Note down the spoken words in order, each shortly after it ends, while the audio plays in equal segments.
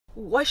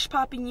What's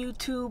poppin'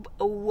 YouTube?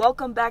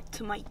 Welcome back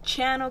to my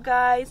channel,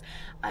 guys.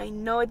 I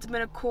know it's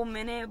been a cool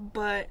minute,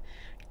 but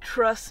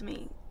trust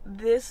me,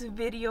 this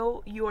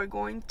video you are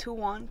going to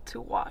want to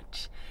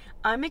watch.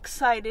 I'm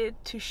excited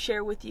to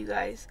share with you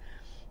guys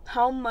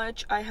how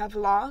much I have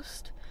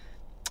lost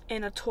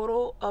in a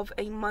total of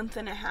a month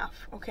and a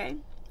half, okay?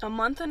 A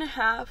month and a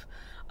half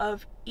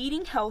of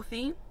eating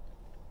healthy,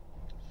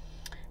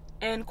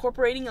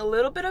 incorporating a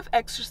little bit of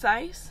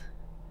exercise,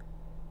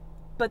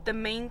 but the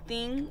main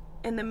thing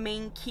and the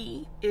main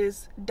key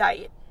is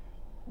diet.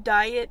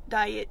 Diet.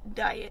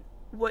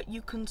 What you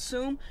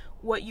consume,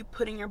 what you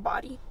put in your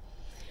body.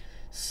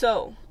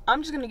 So,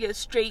 I'm just going to get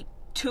straight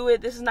to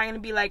it. This is not going to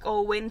be like,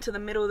 oh, wait until the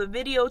middle of the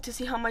video to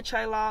see how much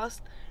I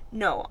lost.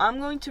 No, I'm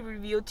going to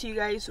reveal to you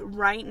guys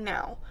right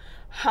now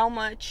how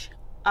much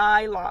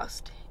I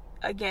lost,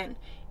 again,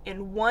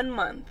 in 1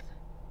 month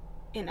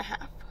and a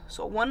half.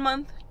 So 1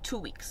 month, 2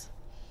 weeks.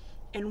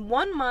 In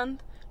 1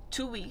 month,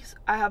 2 weeks,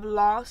 I have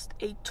lost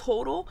a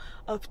total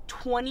of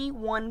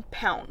 21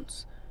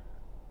 pounds.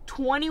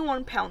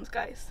 21 pounds,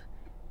 guys.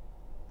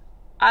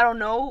 I don't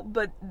know,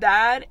 but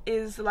that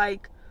is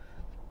like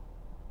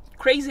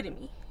crazy to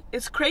me.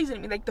 It's crazy to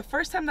me. Like the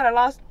first time that I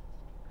lost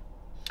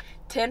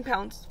 10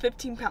 pounds,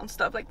 15 pounds,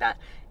 stuff like that,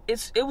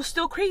 it was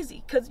still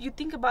crazy because you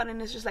think about it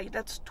and it's just like,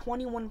 that's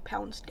 21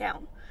 pounds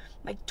down.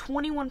 Like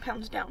 21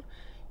 pounds down.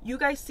 You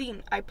guys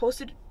seen, I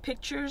posted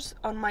pictures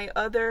on my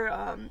other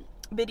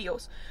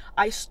videos.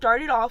 I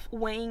started off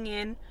weighing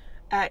in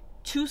at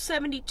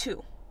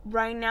 272.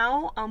 Right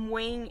now I'm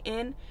weighing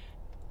in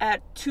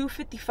at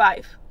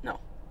 255. No,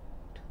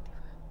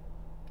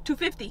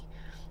 250.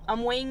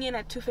 I'm weighing in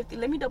at 250.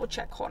 Let me double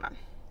check. Hold on,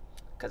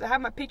 because I have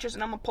my pictures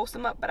and I'm gonna post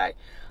them up, but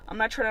I'm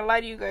not trying to lie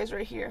to you guys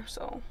right here.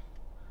 So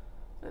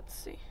let's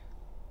see.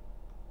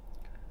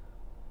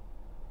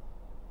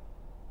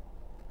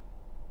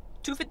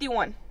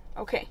 251.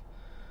 Okay,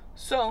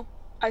 so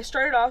I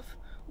started off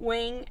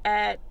weighing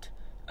at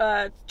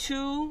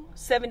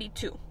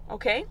 272,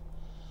 okay,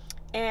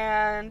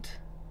 and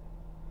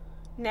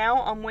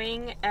now I'm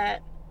weighing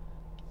at,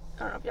 I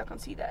don't know if y'all can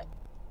see that,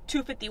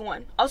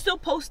 251. I'll still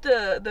post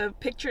the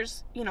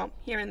pictures, you know,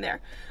 here and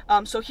there.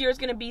 So here's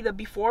gonna be the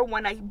before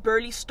when I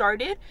barely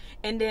started,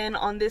 and then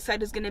on this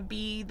side is gonna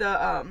be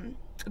the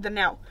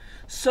now.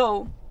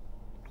 So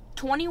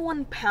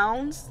 21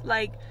 pounds,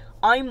 like,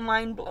 I'm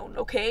mind blown,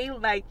 okay?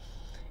 Like,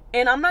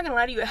 and I'm not gonna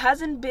lie to you, it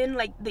hasn't been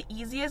like the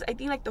easiest. I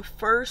think like the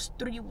first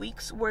 3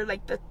 weeks were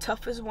like the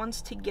toughest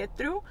ones to get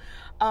through,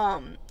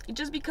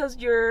 just because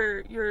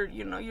you're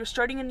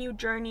starting a new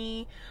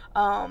journey,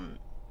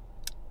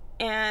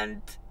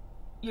 and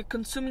you're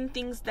consuming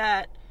things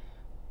that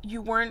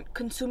you weren't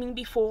consuming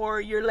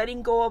before. You're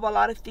letting go of a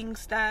lot of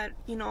things that,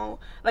 you know,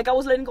 like I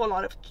was letting go a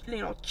lot of,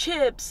 you know,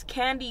 chips,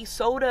 candy,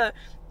 soda,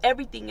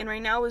 everything. And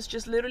right now it's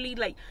just literally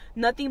like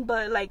nothing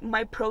but like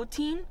my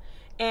protein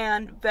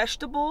and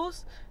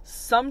vegetables,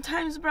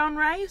 sometimes brown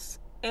rice,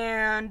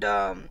 and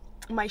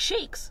my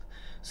shakes.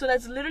 So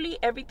that's literally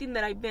everything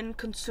that I've been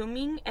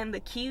consuming, and the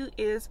key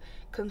is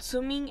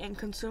consuming and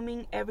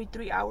consuming every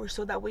 3 hours,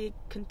 so that way it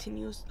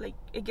continues, like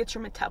it gets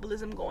your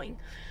metabolism going.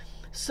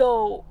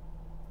 So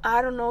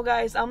I don't know,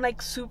 guys, I'm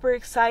like super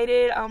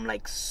excited. I'm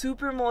like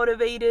super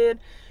motivated.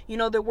 You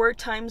know, there were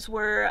times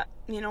where,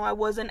 you know, I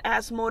wasn't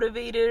as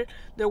motivated.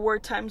 There were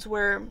times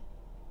where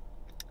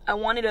I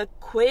wanted to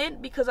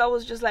quit because I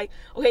was just like,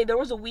 okay, there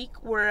was a week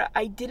where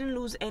I didn't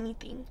lose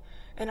anything,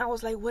 and I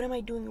was like, what am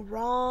I doing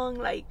wrong?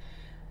 Like,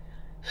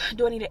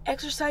 do I need to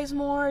exercise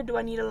more? Do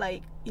I need to,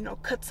 like, you know,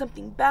 cut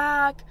something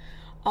back?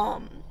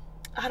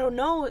 I don't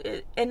know.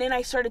 And then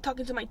I started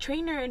talking to my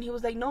trainer, and he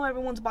was like, no,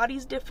 everyone's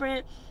body's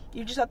different.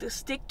 You just have to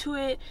stick to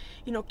it,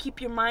 you know, keep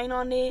your mind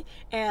on it.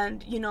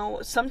 And, you know,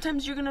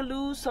 sometimes you're gonna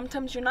lose,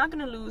 sometimes you're not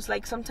gonna lose.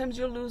 Like, sometimes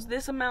you'll lose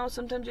this amount,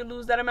 sometimes you'll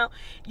lose that amount.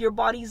 Your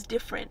body's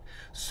different.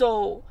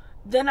 So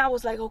then I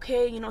was like,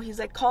 okay, you know, he's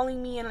like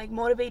calling me and like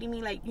motivating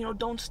me, like, you know,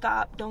 don't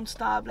stop,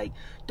 like,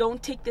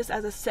 don't take this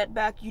as a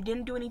setback. You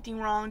didn't do anything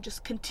wrong,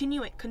 just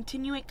continue it.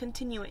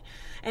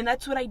 And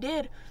that's what I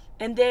did.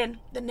 And then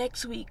the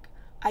next week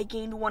I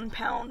gained 1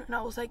 pound, and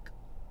I was like,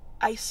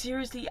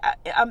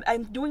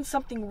 I'm doing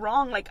something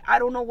wrong. Like, I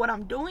don't know what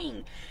I'm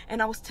doing.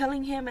 And I was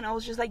telling him, and I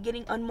was just like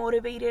getting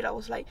unmotivated. I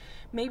was like,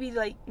 maybe,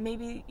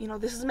 you know,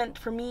 this is meant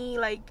for me.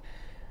 Like,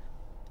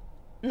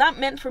 not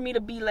meant for me to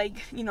be like,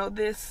 you know,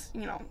 this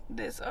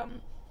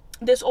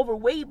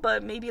overweight,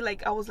 but maybe,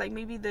 like, I was like,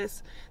 maybe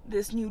this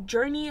new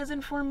journey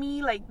isn't for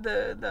me. Like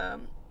the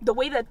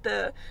way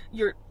that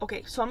you're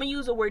okay. So I'm gonna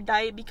use the word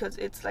diet because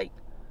it's like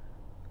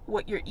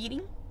what you're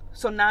eating,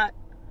 so not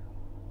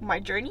my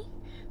journey.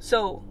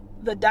 So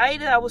the diet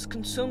that I was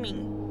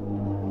consuming,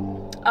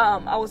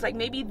 I was like,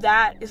 maybe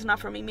that is not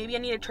for me. Maybe I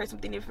need to try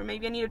something different.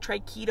 Maybe I need to try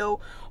keto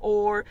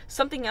or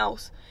something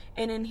else.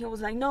 And then he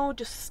was like, no,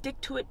 just stick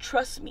to it.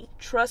 Trust me,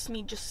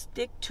 just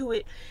stick to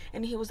it.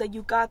 And he was like,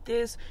 you got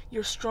this.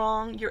 You're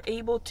strong. You're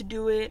able to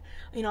do it.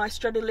 You know, I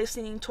started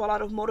listening to a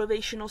lot of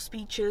motivational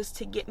speeches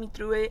to get me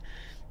through it.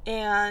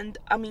 And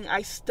I mean,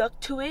 I stuck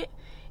to it.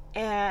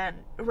 And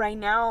right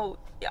now,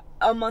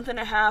 a month and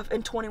a half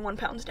and 21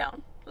 pounds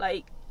down.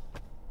 Like,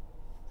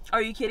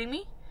 are you kidding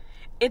me?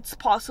 It's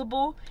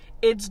possible.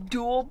 It's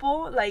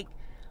doable. Like,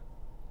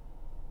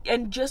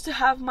 and just to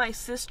have my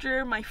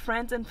sister, my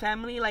friends and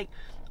family, like,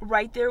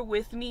 right there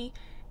with me,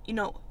 you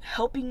know,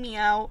 helping me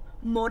out,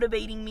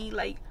 motivating me,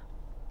 like,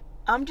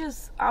 I'm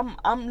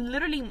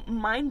literally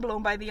mind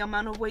blown by the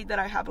amount of weight that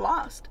I have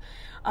lost.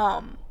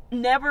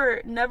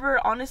 Never,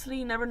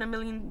 honestly, never in a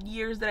million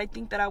years that I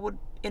think that I would,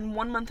 in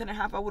 1 month and a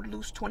half, I would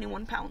lose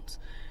 21 pounds.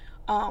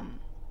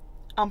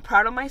 I'm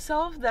proud of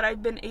myself that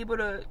I've been able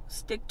to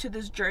stick to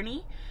this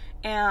journey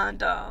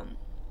and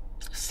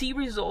see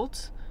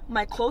results.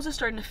 My clothes are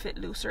starting to fit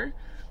looser.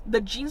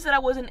 The jeans that I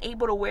wasn't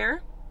able to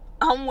wear,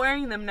 I'm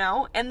wearing them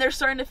now, and they're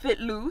starting to fit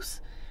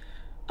loose.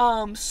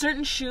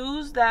 Certain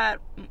shoes that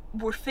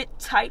were fit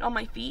tight on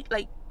my feet,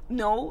 like,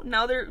 no,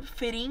 now they're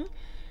fitting.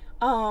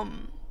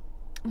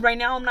 Right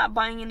now I'm not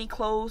buying any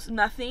clothes,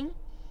 nothing.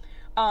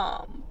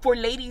 For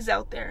ladies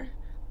out there,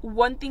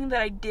 one thing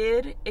that I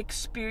did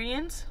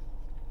experience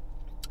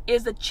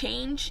is a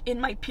change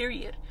in my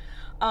period.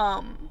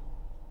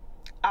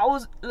 I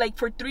was like,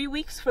 for 3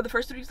 weeks, for the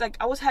first 3 weeks, like,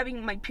 I was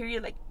having my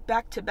period like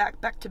back to back.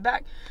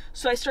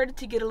 So I started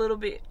to get a little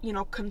bit, you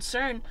know,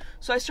 concerned.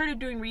 So I started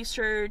doing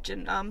research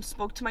and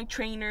spoke to my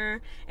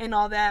trainer and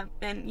all that.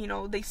 And, you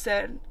know, they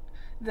said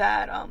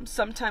that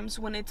sometimes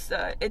when it's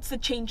a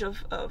change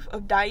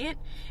of diet,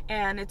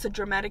 and it's a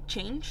dramatic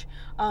change,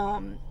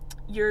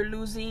 you're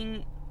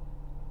losing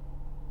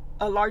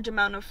a large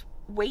amount of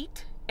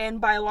weight.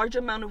 And by a large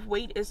amount of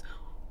weight is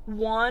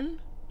one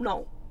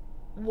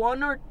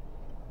or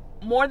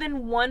more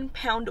than 1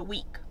 pound a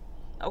week.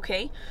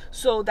 Okay,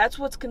 so that's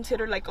what's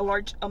considered like a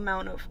large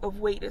amount of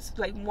weight. It's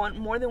like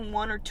more than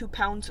 1 or 2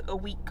 pounds a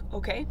week.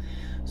 Okay,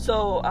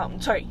 so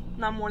sorry,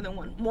 not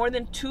more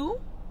than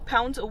 2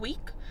 pounds a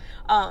week.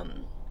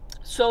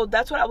 So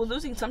that's what I was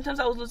losing. Sometimes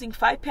I was losing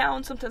 5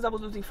 pounds, sometimes I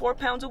was losing 4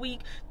 pounds a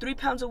week, 3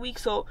 pounds a week.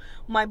 So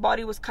my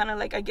body was kind of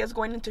like, I guess,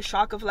 going into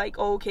shock of like,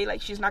 oh, okay,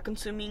 like, she's not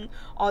consuming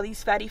all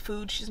these fatty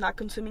foods, she's not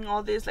consuming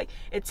all this, like,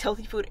 it's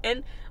healthy food.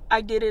 And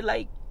I did it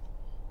like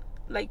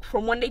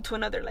from one day to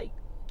another,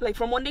 like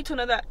from one day to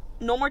another.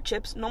 No more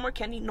chips, no more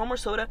candy, no more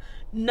soda,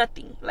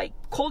 nothing. Like,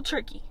 cold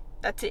turkey,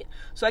 that's it.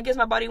 So I guess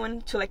my body went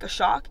into like a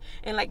shock,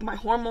 and like my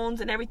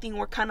hormones and everything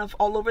were kind of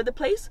all over the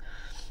place.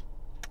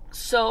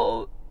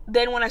 So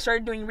then when I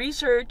started doing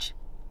research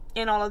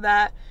and all of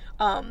that,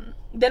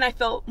 then I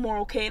felt more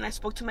okay, and I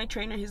spoke to my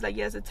trainer. He's like,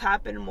 yes, it's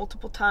happened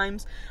multiple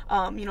times.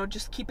 You know,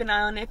 just keep an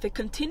eye on it. If it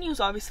continues,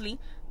 obviously,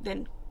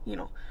 then, you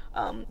know,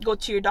 go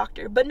to your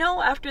doctor. But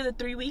no, after the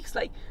 3 weeks,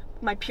 like,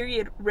 my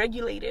period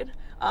regulated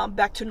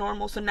back to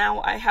normal. So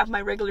now I have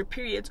my regular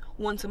periods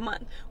once a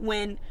month.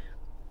 When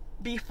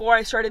before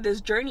I started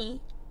this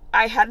journey,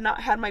 I had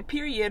not had my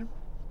period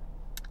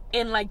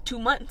in like 2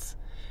 months,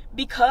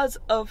 because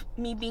of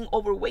me being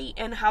overweight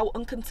and how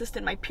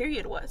inconsistent my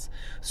period was.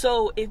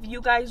 So if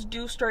you guys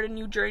do start a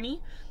new journey,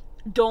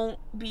 don't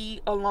be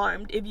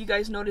alarmed if you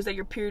guys notice that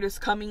your period is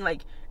coming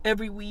like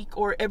every week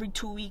or every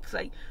 2 weeks.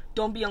 Like,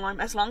 don't be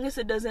alarmed. As long as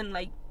it doesn't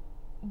like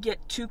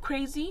get too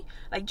crazy,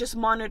 like, just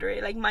monitor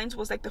it. Like, mine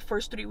was like the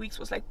first 3 weeks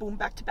was like boom,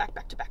 back to back,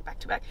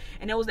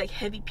 and it was like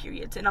heavy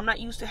periods. And I'm not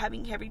used to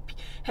having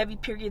heavy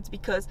periods,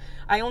 because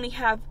I only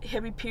have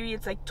heavy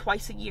periods like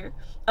twice a year.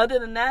 Other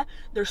than that,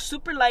 they're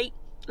super light,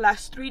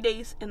 last 3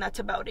 days, and that's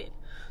about it.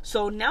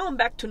 So now I'm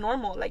back to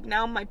normal. Like,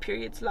 now my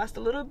periods last a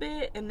little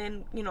bit, and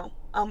then, you know,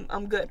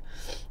 I'm good.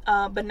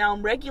 But now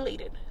I'm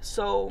regulated,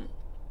 so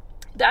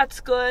that's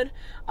good.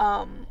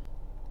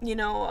 You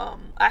know,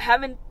 I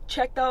haven't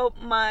checked out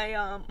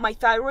my my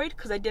thyroid,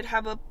 because I did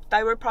have a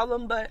thyroid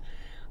problem, but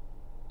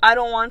I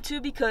don't want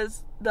to,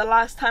 because the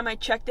last time I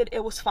checked it,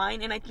 it was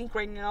fine. And I think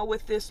right now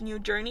with this new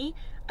journey,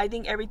 I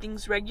think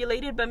everything's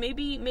regulated. But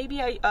maybe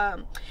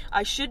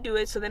I should do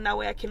it, so then that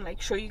way I can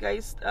like show you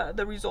guys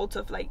the results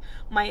of like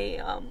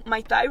my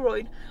my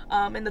thyroid.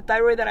 And the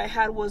thyroid that I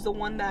had was the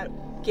one that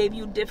gave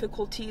you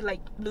difficulty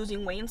like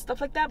losing weight and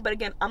stuff like that. But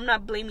again, I'm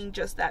not blaming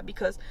just that,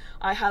 because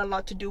I had a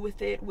lot to do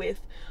with it,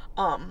 with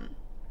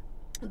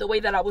the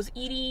way that I was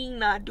eating,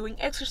 not doing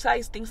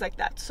exercise, things like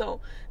that. So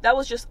that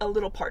was just a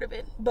little part of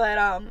it. But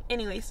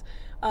anyways,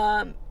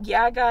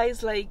 yeah,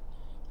 guys, like,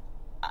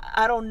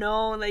 I don't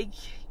know, like,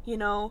 you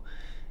know,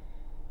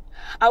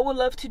 I would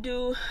love to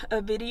do a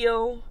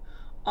video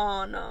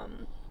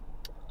on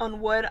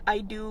what I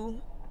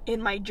do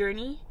in my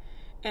journey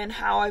and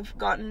how I've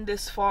gotten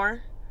this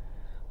far,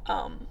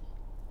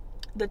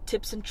 the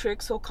tips and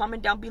tricks. So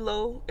comment down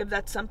below if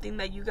that's something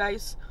that you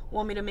guys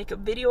want me to make a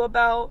video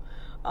about.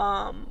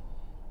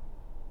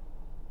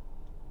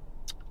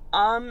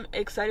 I'm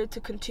excited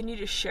to continue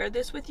to share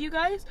this with you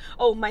guys.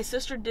 Oh, my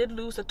sister did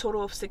lose a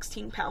total of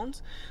 16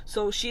 pounds.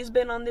 So she's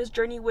been on this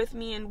journey with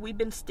me, and we've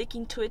been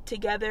sticking to it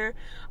together.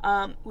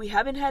 We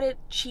haven't had a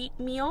cheat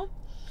meal,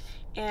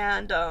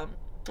 and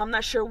I'm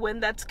not sure when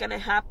that's gonna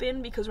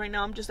happen, because right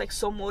now I'm just like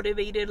so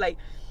motivated. Like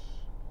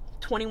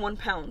 21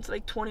 pounds,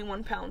 like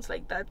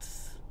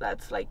that's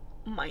like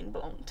mind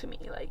blown to me.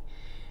 Like,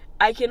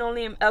 I can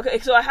only, okay,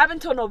 so I have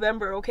until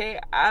November, okay?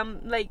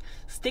 I'm like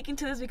sticking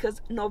to this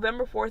because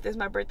November 4th is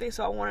my birthday,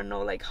 so I want to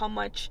know like how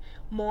much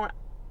more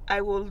I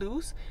will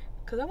lose,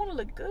 because I want to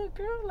look good,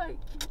 girl. Like,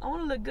 I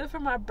want to look good for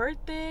my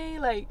birthday.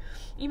 Like,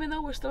 even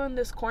though we're still in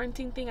this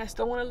quarantine thing, I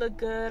still want to look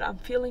good. I'm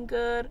feeling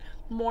good,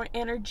 more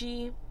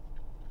energy.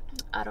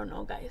 I don't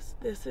know, guys.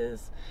 This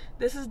is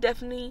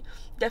definitely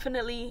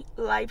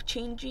life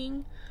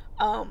changing.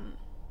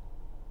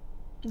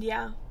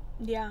 Yeah.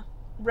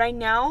 Right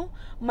now,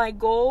 my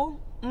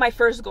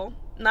first goal,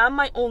 not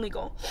my only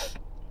goal,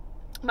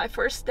 my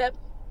first step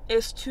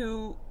is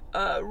to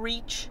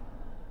reach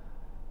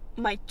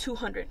my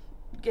 200,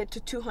 get to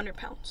 200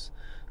 pounds.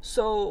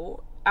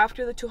 So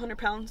after the 200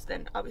 pounds,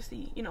 then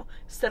obviously,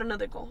 set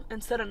another goal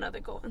and set another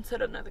goal and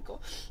set another goal.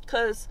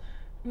 Because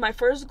my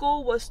first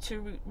goal was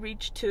to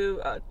reach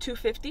to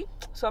 250.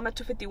 So I'm at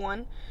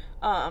 251.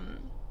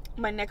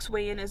 My next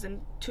weigh-in is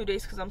in 2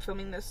 days, because I'm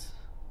filming this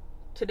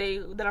today,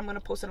 that I'm going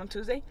to post it on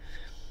Tuesday.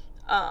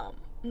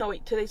 No,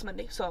 wait, today's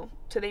Monday. So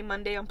today,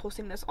 Monday, I'm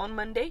posting this on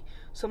Monday.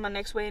 So my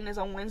next weigh-in is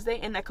on Wednesday,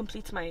 and that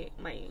completes my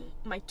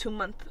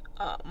 2-month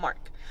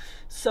mark.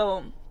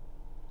 So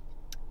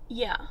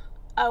yeah,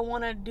 I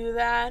want to do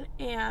that.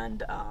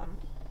 And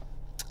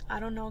I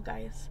don't know,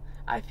 guys.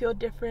 I feel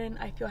different.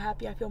 I feel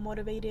happy. I feel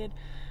motivated.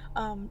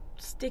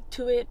 Stick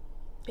to it.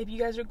 If you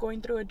guys are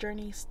going through a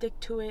journey, stick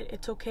to it.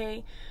 It's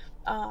okay.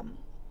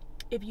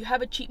 If you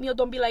have a cheat meal,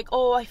 don't be like,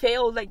 oh, I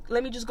failed, like,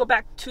 let me just go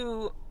back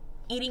to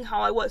eating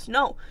how I was.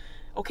 No.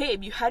 Okay,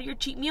 if you had your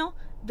cheat meal,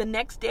 the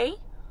next day,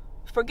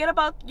 forget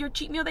about your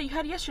cheat meal that you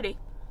had yesterday.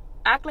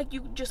 Act like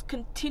you just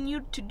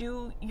continued to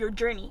do your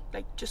journey.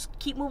 Like, just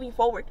keep moving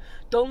forward.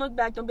 Don't look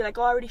back. Don't be like,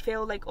 oh, I already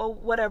failed, like, oh,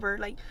 whatever.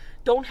 Like,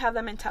 don't have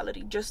that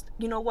mentality. Just,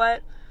 you know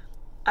what,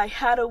 I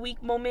had a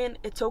weak moment,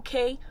 it's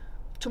okay.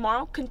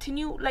 Tomorrow,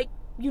 continue like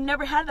you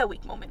never had that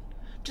weak moment.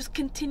 Just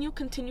continue.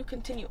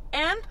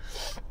 And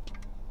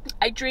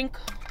I drink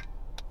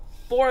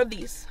 4 of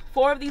these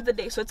a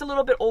day, so it's a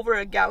little bit over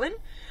a gallon.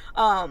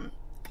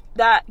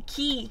 That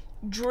key,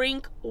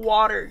 drink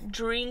water.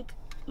 Drink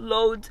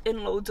loads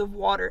and loads of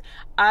water.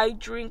 I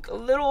drink a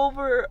little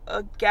over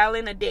a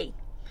gallon a day.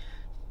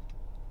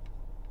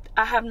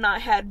 I have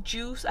not had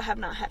juice, I have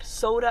not had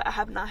soda, I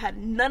have not had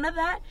none of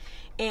that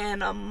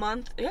in a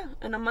month,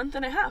 in a month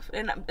and a half.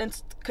 And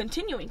it's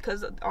continuing,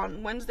 because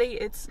on Wednesday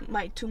it's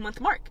my 2-month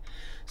mark.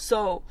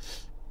 So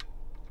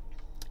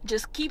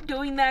just keep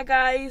doing that,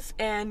 guys,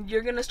 and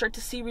you're gonna start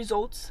to see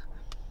results.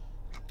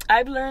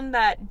 I've learned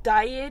that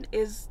diet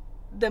is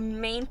the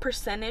main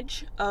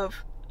percentage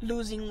of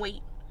losing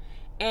weight,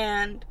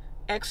 and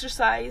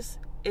exercise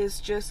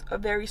is just a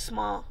very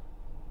small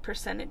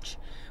percentage.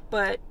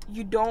 But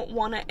you don't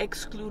want to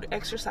exclude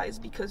exercise,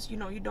 because you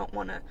don't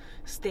want to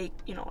stay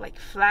like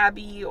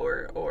flabby,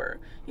 or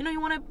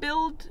you want to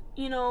build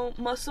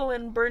muscle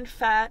and burn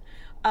fat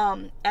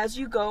as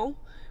you go.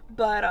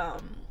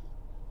 But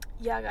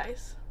yeah,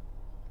 guys,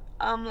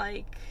 I'm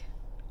like,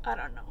 I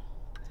don't know.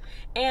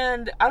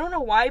 And I don't know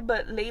why,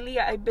 but lately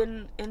I've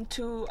been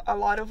into a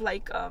lot of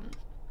like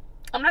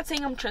I'm not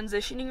saying I'm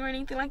transitioning or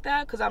anything like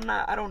that, because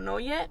I don't know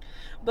yet,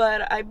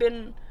 but I've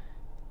been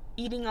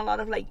eating a lot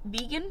of like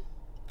vegan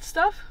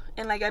stuff,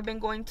 and like I've been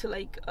going to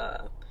like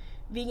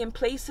vegan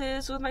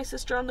places with my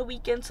sister on the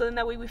weekend, so then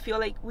that way we feel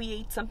like we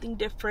ate something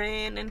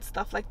different and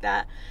stuff like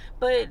that.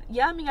 But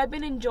yeah, I mean, I've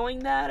been enjoying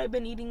that. I've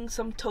been eating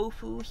some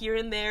tofu here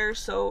and there,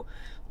 so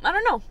I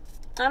don't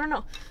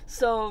know.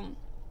 So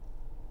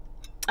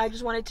I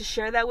just wanted to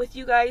share that with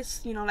you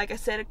guys. Like I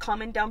said,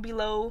 comment down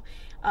below.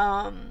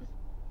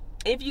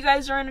 If you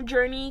guys are on a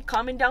journey,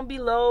 comment down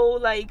below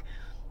like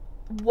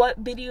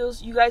what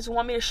videos you guys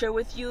want me to share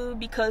with you,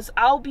 because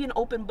I'll be an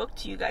open book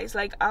to you guys.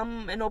 Like,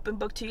 I'm an open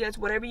book to you guys.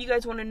 Whatever you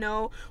guys want to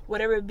know,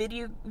 whatever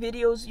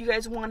videos you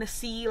guys want to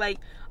see, like,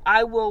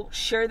 I will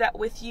share that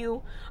with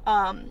you.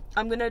 I'm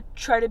gonna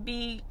try to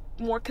be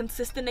more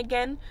consistent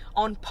again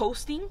on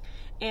posting,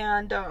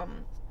 and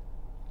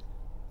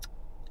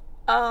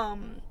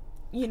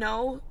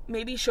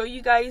maybe show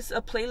you guys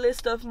a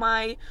playlist of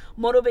my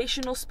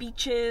motivational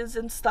speeches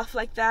and stuff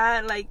like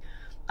that. Like,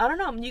 I don't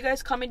know, you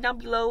guys comment down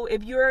below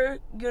if you're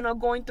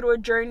going through a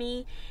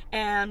journey,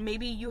 and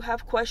maybe you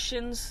have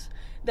questions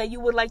that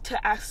you would like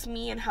to ask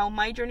me and how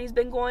my journey's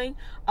been going.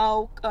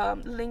 I'll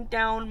link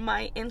down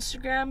my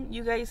Instagram.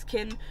 You guys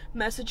can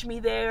message me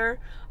there.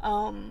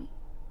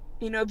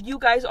 If you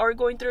guys are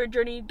going through a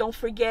journey, don't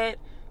forget,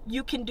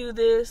 you can do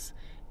this.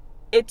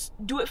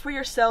 Do it for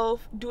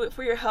yourself, do it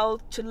for your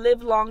health, to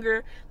live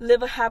longer,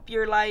 live a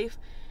happier life.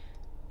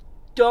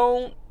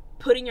 Don't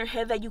put in your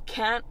head that you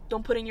can't.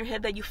 Don't put in your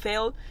head that you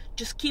failed.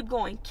 Just keep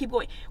going.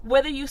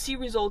 Whether you see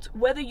results,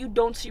 whether you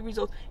don't see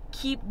results,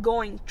 keep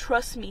going.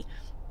 Trust me,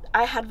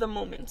 I had the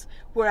moments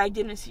where I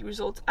didn't see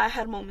results. I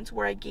had moments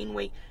where I gained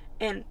weight,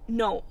 and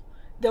no,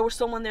 there was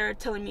someone there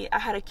telling me I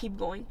had to keep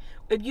going.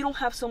 if you don't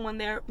have someone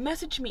there,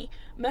 message me.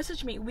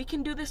 We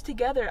can do this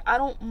together. I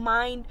don't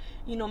mind,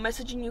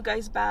 messaging you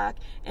guys back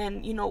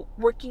and,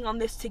 working on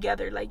this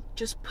together. Like,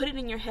 just put it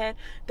in your head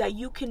that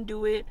you can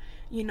do it.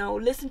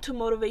 Listen to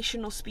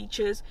motivational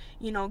speeches,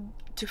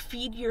 to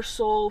feed your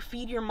soul,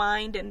 feed your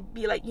mind, and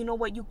be like, you know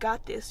what, you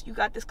got this.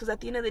 Because at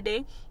the end of the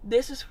day,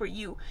 this is for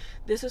you.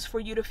 This is for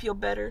you to feel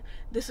better.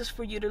 This is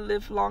for you to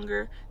live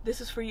longer.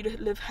 This is for you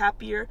to live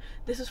happier.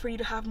 This is for you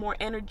to have more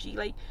energy.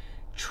 Like,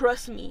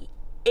 trust me,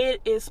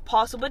 it is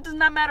possible. It does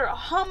not matter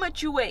how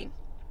much you weigh.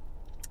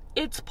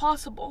 It's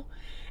possible.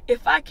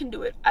 If I can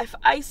do it, if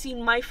I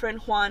seen my friend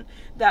Juan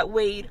that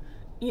weighed,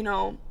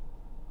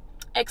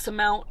 X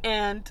amount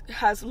and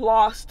has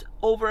lost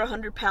over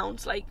 100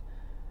 pounds, like,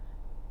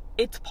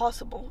 it's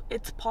possible.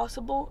 It's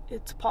possible.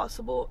 It's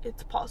possible.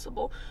 It's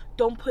possible.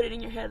 Don't put it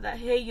in your head that,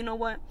 hey, you know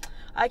what,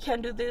 I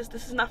can't do this.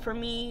 This is not for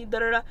me. Da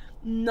da da.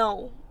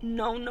 No.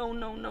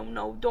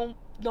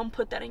 Don't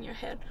put that in your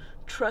head.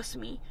 Trust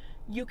me.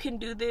 You can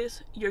do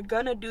this. You're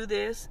gonna do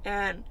this,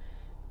 and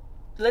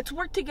let's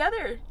work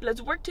together.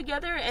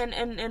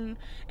 And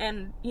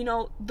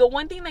the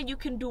one thing that you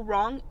can do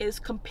wrong is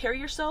compare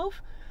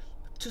yourself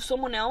to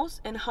someone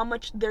else and how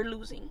much they're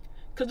losing.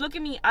 Because look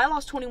at me, I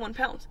lost 21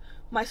 pounds.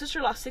 My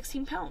sister lost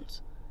 16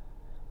 pounds.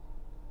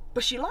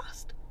 But she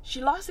lost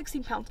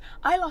 16 pounds.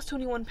 I lost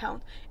 21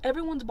 pounds.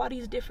 Everyone's body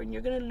is different.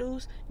 You're going to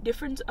lose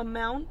different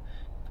amount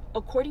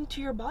according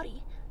to your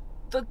body.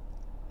 The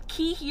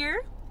key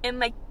here, and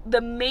like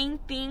the main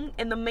thing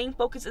and the main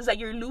focus, is that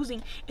you're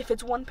losing. If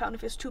it's 1 pound,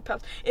 if it's 2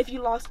 pounds, if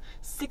you lost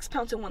 6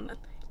 pounds in 1 month,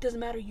 it doesn't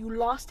matter. You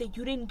lost it.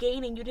 You didn't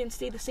gain and you didn't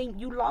stay the same.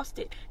 You lost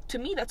it. To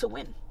me, that's a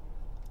win.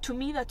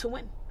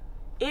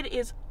 It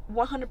is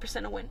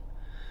 100% a win.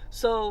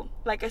 So,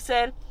 like I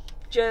said,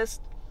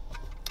 just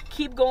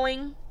keep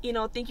going.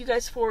 Thank you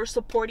guys for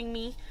supporting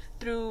me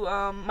through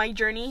my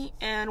journey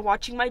and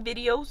watching my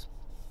videos.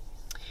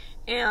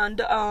 And,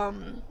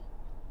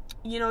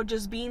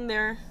 just being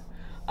there,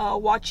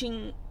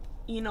 watching,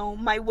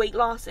 my weight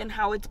loss and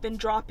how it's been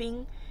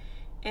dropping.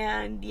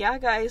 And yeah,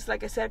 guys,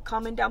 like I said,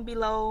 comment down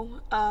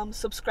below,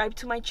 subscribe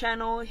to my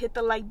channel, hit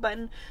the like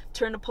button,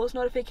 turn the post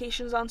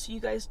notifications on so you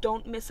guys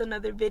don't miss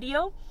another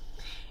video.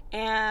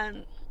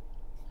 And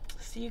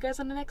see you guys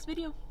on the next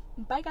video.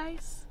 Bye,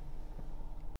 guys.